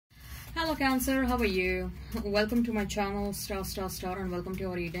Hello Cancer, how are you? Welcome to my channel Star and welcome to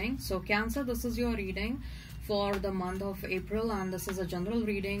your reading. So Cancer, this is your reading for the month of April and this is a general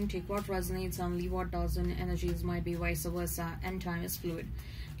reading. Take what resonates and leave what doesn't. Energies might be vice versa and time is fluid.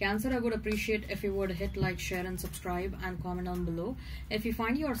 Cancer, I would appreciate if you would hit like, share and subscribe and comment down below if you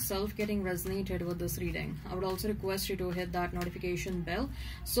find yourself getting resonated with this reading. I would also request you to hit that notification bell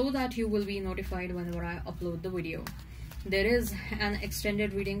so that you will be notified whenever I upload the video. There is an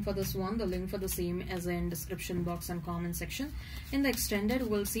extended reading for this one. The link for the same is in description box and comment section. In the extended,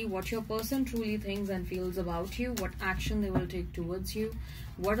 we'll see what your person truly thinks and feels about you, what action they will take towards you,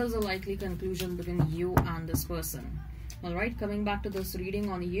 what is the likely conclusion between you and this person. Alright, coming back to this reading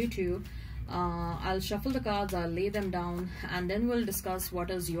on YouTube, I'll shuffle the cards, I'll lay them down, and then we'll discuss what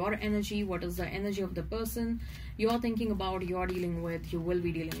is your energy, what is the energy of the person you're thinking about, you're dealing with, you will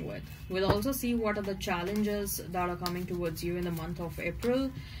be dealing with. We'll also see what are the challenges that are coming towards you in the month of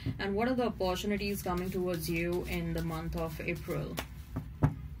April, and what are the opportunities coming towards you in the month of April.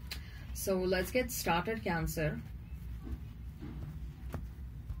 So let's get started, Cancer.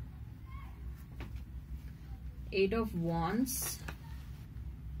 Eight of Wands,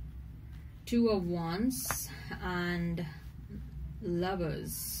 Two of Wands, and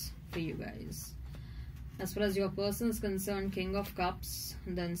Lovers for you guys. As far as your person is concerned, King of Cups,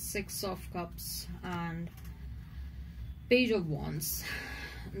 then Six of Cups, and Page of Wands.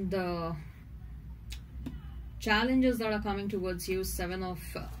 The challenges that are coming towards you, Seven of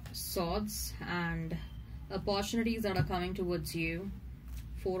Swords, and opportunities that are coming towards you,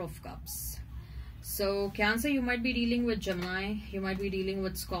 Four of Cups. So Cancer, you might be dealing with Gemini, you might be dealing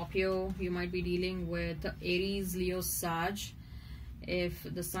with Scorpio, you might be dealing with Aries, Leo, Sag. If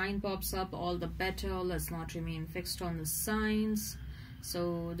the sign pops up, all the better. Let's not remain fixed on the signs.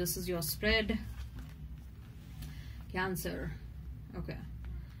 So this is your spread, Cancer. Okay,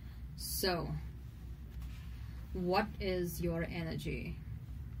 so what is your energy?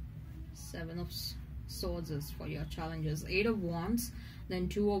 Seven of Swords is for your challenges, Eight of Wands, then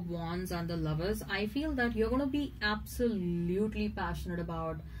Two of Wands, and the Lovers. I feel that you're going to be absolutely passionate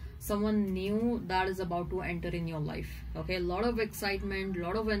about someone new that is about to enter in your life. Okay, a lot of excitement, a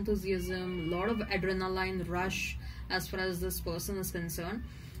lot of enthusiasm, a lot of adrenaline rush as far as this person is concerned.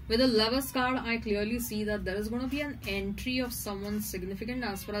 With the Lovers card, I clearly see that there is going to be an entry of someone significant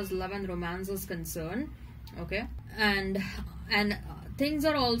as far as love and romance is concerned. Okay, and things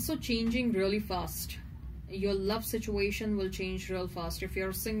are also changing really fast. Your love situation will change real fast. If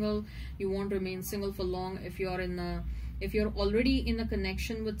you're single, you won't remain single for long. If you're already in a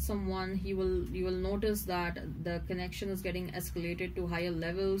connection with someone, you will notice that the connection is getting escalated to higher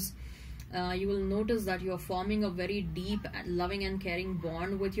levels. You will notice that you're forming a very deep, loving and caring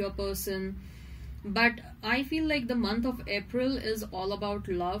bond with your person. But I feel like the month of April is all about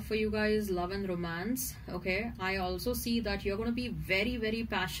love for you guys, love and romance. Okay, I also see that you're going to be very, very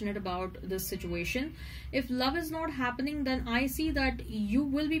passionate about this situation. If love is not happening, then I see that you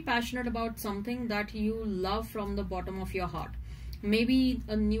will be passionate about something that you love from the bottom of your heart. Maybe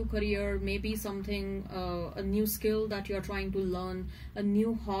a new career, maybe something, a new skill that you're trying to learn, a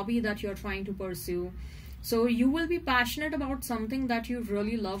new hobby that you're trying to pursue. So you will be passionate about something that you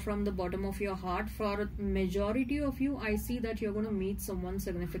really love from the bottom of your heart. For a majority of you, I see that you're going to meet someone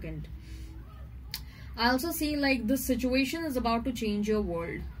significant. I also see like this situation is about to change your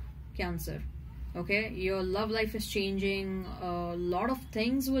world, Cancer. Okay, your love life is changing. A lot of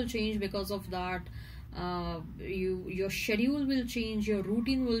things will change because of that. Your schedule will change, your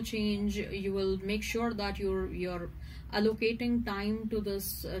routine will change. You will make sure that you're allocating time to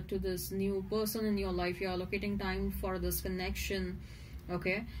this new person in your life. You're allocating time for this connection.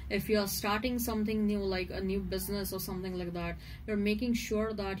 Okay, if you're starting something new like a new business or something like that, you're making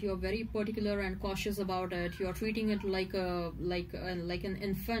sure that you're very particular and cautious about it. You're treating it like an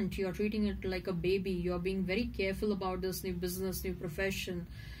infant. You're treating it like a baby. You're being very careful about this new business, new profession.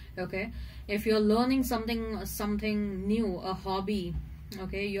 Okay, if you're learning something new, a hobby,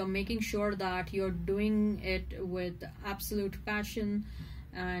 okay, you're making sure that you're doing it with absolute passion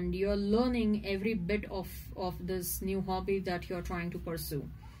and you're learning every bit of this new hobby that you're trying to pursue,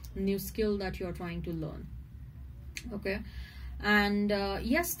 new skill that you're trying to learn. Okay, and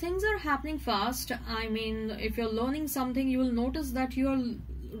yes, things are happening fast. I mean, if you're learning something, you will notice that you're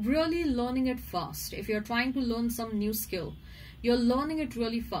really learning it fast. If you're trying to learn some new skill, you're learning it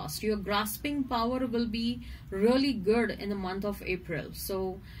really fast. Your grasping power will be really good in the month of April.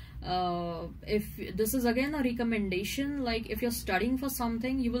 So If this is again a recommendation, like if you're studying for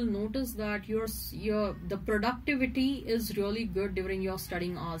something, you will notice that the productivity is really good during your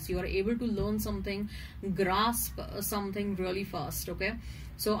studying hours. You are able to learn something, grasp something really fast. Okay,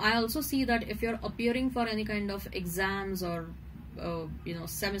 so I also see that if you're appearing for any kind of exams or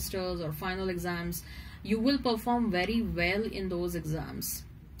semesters or final exams, you will perform very well in those exams.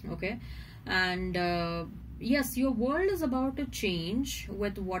 Okay, and yes, your world is about to change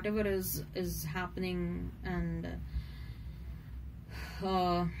with whatever is happening, and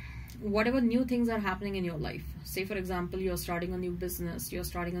whatever new things are happening in your life. Say for example, you're starting a new business, you're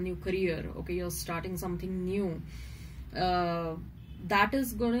starting a new career, okay, you're starting something new. That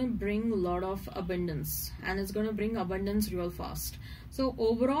is going to bring a lot of abundance, and it's going to bring abundance real fast. So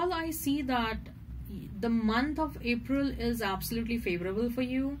overall, I see that the month of April is absolutely favorable for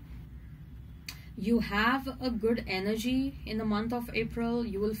you. You have a good energy in the month of April.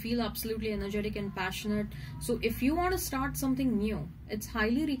 You will feel absolutely energetic and passionate. So if you want to start something new, it's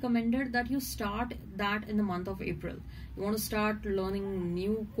highly recommended that you start that in the month of April. You want to start learning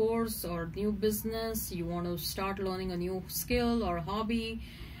new course or new business, you want to start learning a new skill or hobby,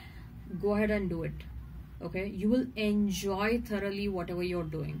 go ahead and do it. Okay, you will enjoy thoroughly whatever you're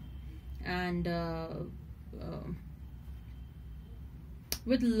doing. And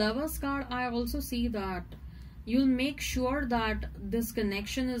with Lovers card, I also see that you'll make sure that this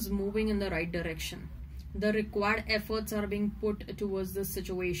connection is moving in the right direction. The required efforts are being put towards this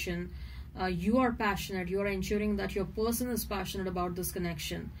situation. You are passionate. You are ensuring that your person is passionate about this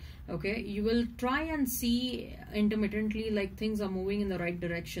connection. Okay, you will try and see intermittently like things are moving in the right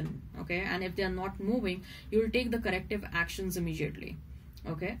direction. Okay, and if they are not moving, you will take the corrective actions immediately.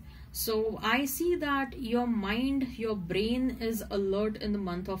 Okay, so I see that your mind, your brain is alert in the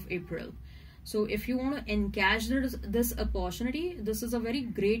month of April. So if you want to encash this opportunity, this is a very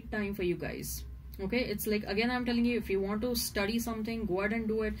great time for you guys. Okay, it's like, again, I'm telling you, if you want to study something, go ahead and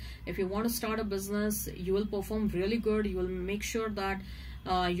do it. If you want to start a business, you will perform really good. You will make sure that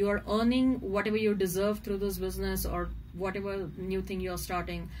you are earning whatever you deserve through this business or whatever new thing you're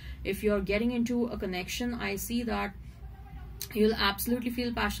starting. If you're getting into a connection, I see that you'll absolutely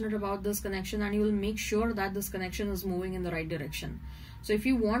feel passionate about this connection, and you will make sure that this connection is moving in the right direction. So if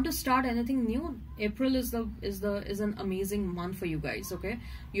you want to start anything new, April is an amazing month for you guys. Okay,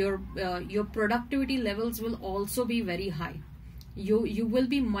 your productivity levels will also be very high. You will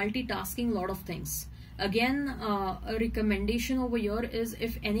be multitasking a lot of things. Again, a recommendation over here is,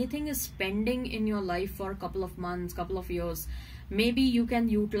 if anything is pending in your life for a couple of months, couple of years, maybe you can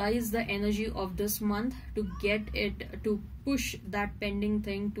utilize the energy of this month to get it, to push that pending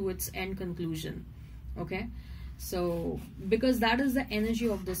thing to its end conclusion. Okay, so because that is the energy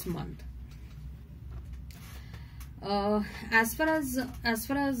of this month. As far as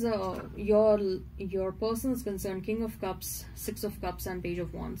your person is concerned, King of Cups, Six of Cups, and Page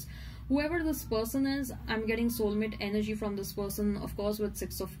of Wands. Whoever this person is, I'm getting soulmate energy from this person. Of course, with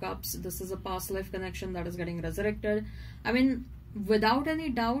Six of Cups, this is a past life connection that is getting resurrected. I mean, without any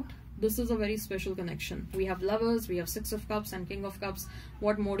doubt, this is a very special connection. We have Lovers, we have Six of Cups, and King of Cups.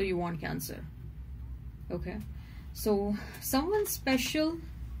 What more do you want, Cancer? Okay, so someone special,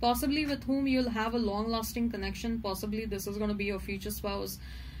 possibly with whom you'll have a long-lasting connection. Possibly this is going to be your future spouse.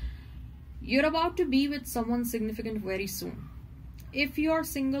 You're about to be with someone significant very soon. If you're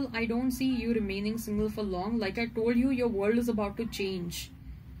single, I don't see you remaining single for long. Like I told you, your world is about to change.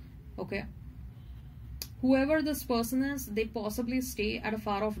 Okay, whoever this person is, they possibly stay at a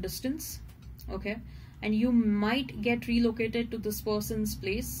far off distance. Okay, and you might get relocated to this person's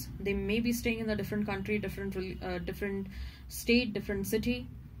place. They may be staying in a different country, different state, different city.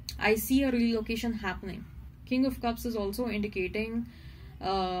 I see a relocation happening. King of Cups is also indicating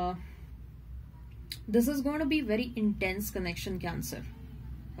this is going to be very intense connection, Cancer.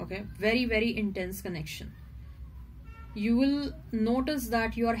 Okay, very, very intense connection. You will notice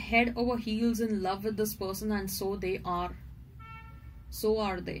that you are head over heels in love with this person, and so they are. So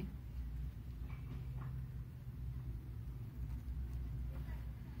are they.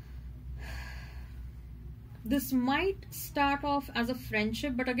 This might start off as a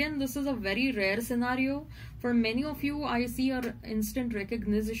friendship, but again, this is a very rare scenario. For many of you, I see an instant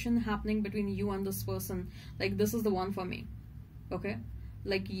recognition happening between you and this person. Like, this is the one for me. Okay,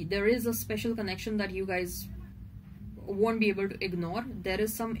 like there is a special connection that you guys won't be able to ignore. There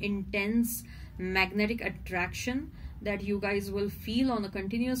is some intense magnetic attraction that you guys will feel on a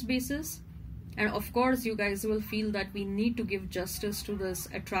continuous basis. And of course, you guys will feel that we need to give justice to this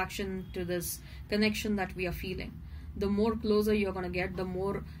attraction, to this connection that we are feeling. The more closer you're going to get, the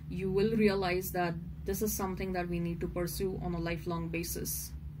more you will realize that this is something that we need to pursue on a lifelong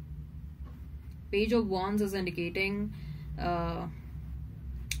basis. Page of Wands is indicating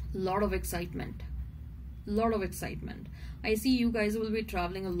lot of excitement. I see you guys will be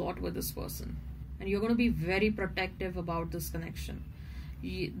traveling a lot with this person, and you're going to be very protective about this connection.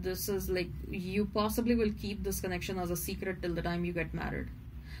 This is like, you possibly will keep this connection as a secret till the time you get married.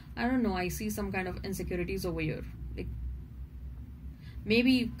 I don't know, I see some kind of insecurities over here. Like,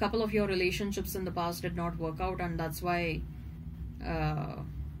 maybe a couple of your relationships in the past did not work out, and that's why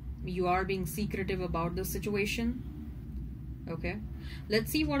you are being secretive about this situation. Okay,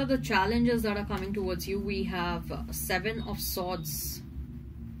 let's see what are the challenges that are coming towards you. We have 7 of Swords.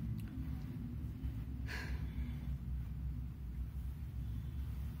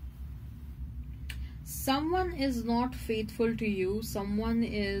 Someone is not faithful to you. Someone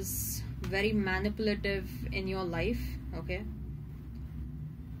is very manipulative in your life. Okay,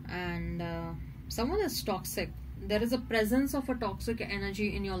 and someone is toxic. There is a presence of a toxic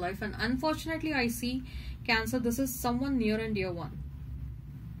energy in your life, and unfortunately I see, Cancer, this is someone near and dear one.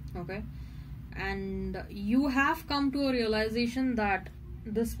 Okay, and you have come to a realization that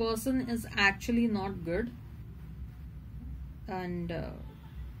this person is actually not good, and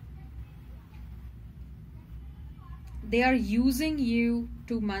they are using you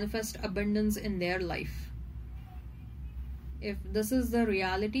to manifest abundance in their life. If this is the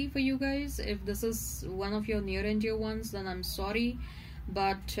reality for you guys, if this is one of your near and dear ones, then I'm sorry,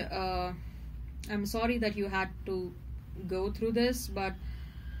 but I'm sorry that you had to go through this. But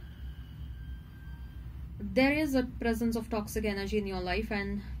there is a presence of toxic energy in your life,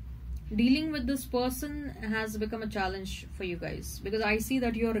 and dealing with this person has become a challenge for you guys, because I see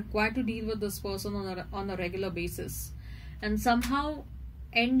that you're required to deal with this person on a regular basis, and somehow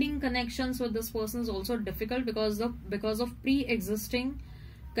ending connections with this person is also difficult because of pre-existing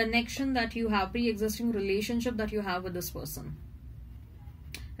connection that you have, pre-existing relationship that you have with this person.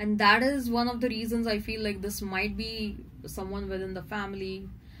 And that is one of the reasons I feel like this might be someone within the family,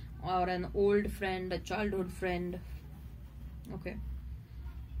 or an old friend, a childhood friend. Okay,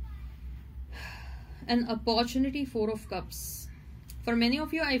 an opportunity, 4 of Cups. For many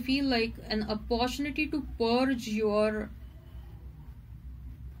of you, I feel like an opportunity to purge your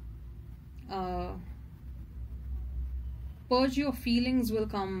feelings will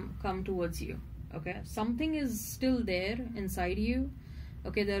come towards you. Okay, something is still there inside you.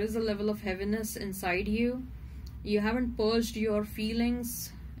 Okay, there is a level of heaviness inside you. You haven't purged your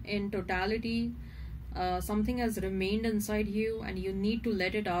feelings in totality. Something has remained inside you, and you need to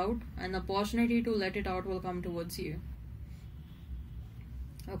let it out. An opportunity to let it out will come towards you.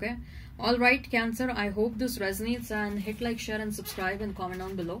 Okay, all right, Cancer, I hope this resonates, and hit like, share and subscribe, and comment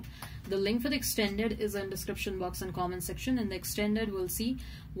down below. The link for the extended is in description box and comment section. In the extended, we'll see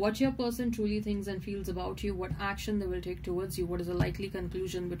what your person truly thinks and feels about you, what action they will take towards you, what is the likely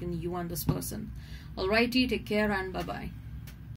conclusion between you and this person. Alrighty, take care and bye bye.